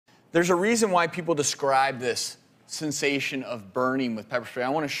There's a reason why people describe this sensation of burning with pepper spray. I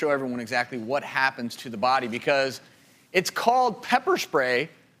want to show everyone exactly what happens to the body because it's called pepper spray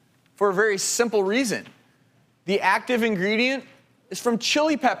for a very simple reason. The active ingredient is from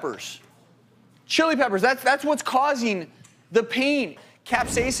chili peppers. Chili peppers, that's what's causing the pain.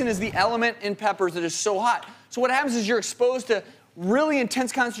 Capsaicin is the element in peppers that is so hot. So what happens is you're exposed to really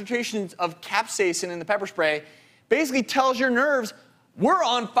intense concentrations of capsaicin in the pepper spray, basically tells your nerves, we're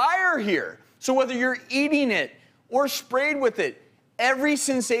on fire here. So whether you're eating it or sprayed with it, every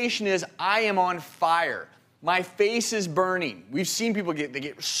sensation is, I am on fire. My face is burning. We've seen people they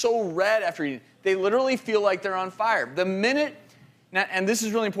get so red after eating. They literally feel like they're on fire. The minute, now, and this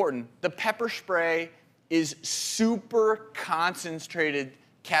is really important, the pepper spray is super concentrated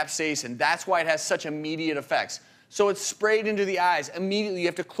capsaicin. That's why it has such immediate effects. So it's sprayed into the eyes. Immediately, you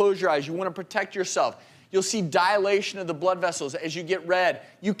have to close your eyes. You want to protect yourself. You'll see dilation of the blood vessels as you get red.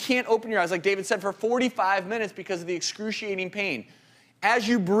 You can't open your eyes, like David said, for 45 minutes because of the excruciating pain. As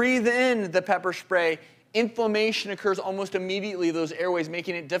you breathe in the pepper spray, inflammation occurs almost immediately, those airways,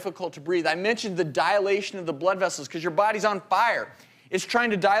 making it difficult to breathe. I mentioned the dilation of the blood vessels because your body's on fire. It's trying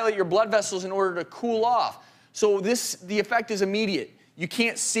to dilate your blood vessels in order to cool off. So the effect is immediate. You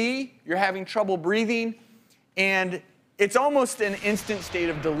can't see, you're having trouble breathing, and it's almost an instant state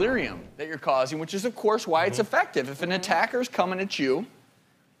of delirium that you're causing, which is, of course, why it's effective. If an attacker's coming at you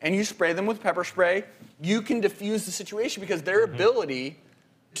and you spray them with pepper spray, you can diffuse the situation because their ability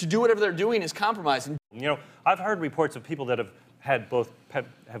to do whatever they're doing is compromised. You know, I've heard reports of people that have had both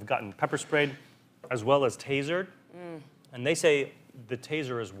have gotten pepper sprayed as well as tasered, and they say the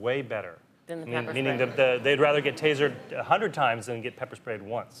taser is way better. Than the pepper meaning spray. that they'd rather get tasered 100 times than get pepper sprayed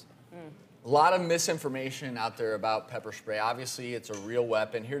once. A lot of misinformation out there about pepper spray. Obviously, it's a real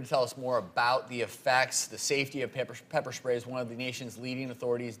weapon. Here to tell us more about the effects, the safety of pepper spray is one of the nation's leading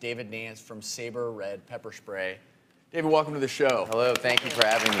authorities, David Nance from Saber Red Pepper Spray. David, welcome to the show. Hello, thank you for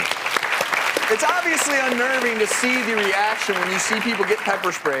having me. It's obviously unnerving to see the reaction when you see people get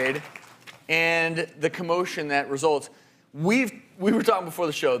pepper sprayed and the commotion that results. We were talking before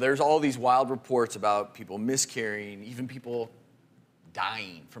the show, there's all these wild reports about people miscarrying, even people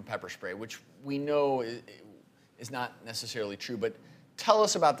dying from pepper spray, which we know is not necessarily true. But tell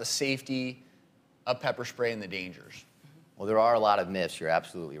us about the safety of pepper spray and the dangers. Well, there are a lot of myths. You're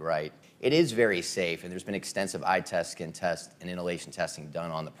absolutely right. It is very safe, and there's been extensive eye test, skin test, and inhalation testing done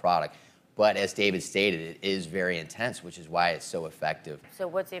on the product. But as David stated, it is very intense, which is why it's so effective. So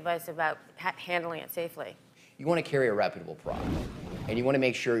what's the advice about handling it safely? You want to carry a reputable product, and you want to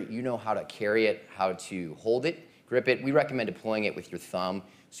make sure you know how to carry it, how to hold it, grip it. We recommend deploying it with your thumb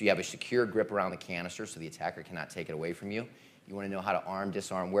so you have a secure grip around the canister so the attacker cannot take it away from you. You want to know how to arm,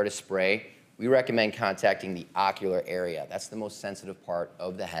 disarm, where to spray. We recommend contacting the ocular area. That's the most sensitive part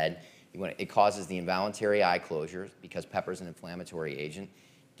of the head. It causes the involuntary eye closures because pepper is an inflammatory agent,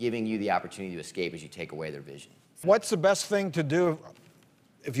 giving you the opportunity to escape as you take away their vision. What's the best thing to do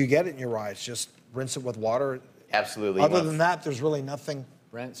if you get it in your eyes? Just rinse it with water? Absolutely. Other than that, there's really nothing.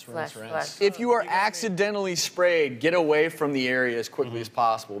 Rinse, Flush, rinse, flush. rinse. If you are accidentally sprayed, get away from the area as quickly as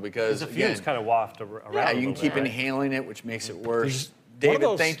possible because, The fumes again, kind of waft around. yeah, a you can little keep bit, right? inhaling it, which makes it worse. One of David,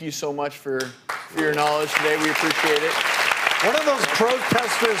 those- thank you so much for your knowledge today. We appreciate it. One of those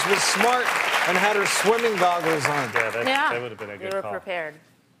protesters was smart and had her swimming goggles on. Yeah, that would have been a They good were call. prepared.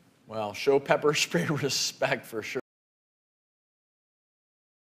 Well, show pepper spray respect for sure.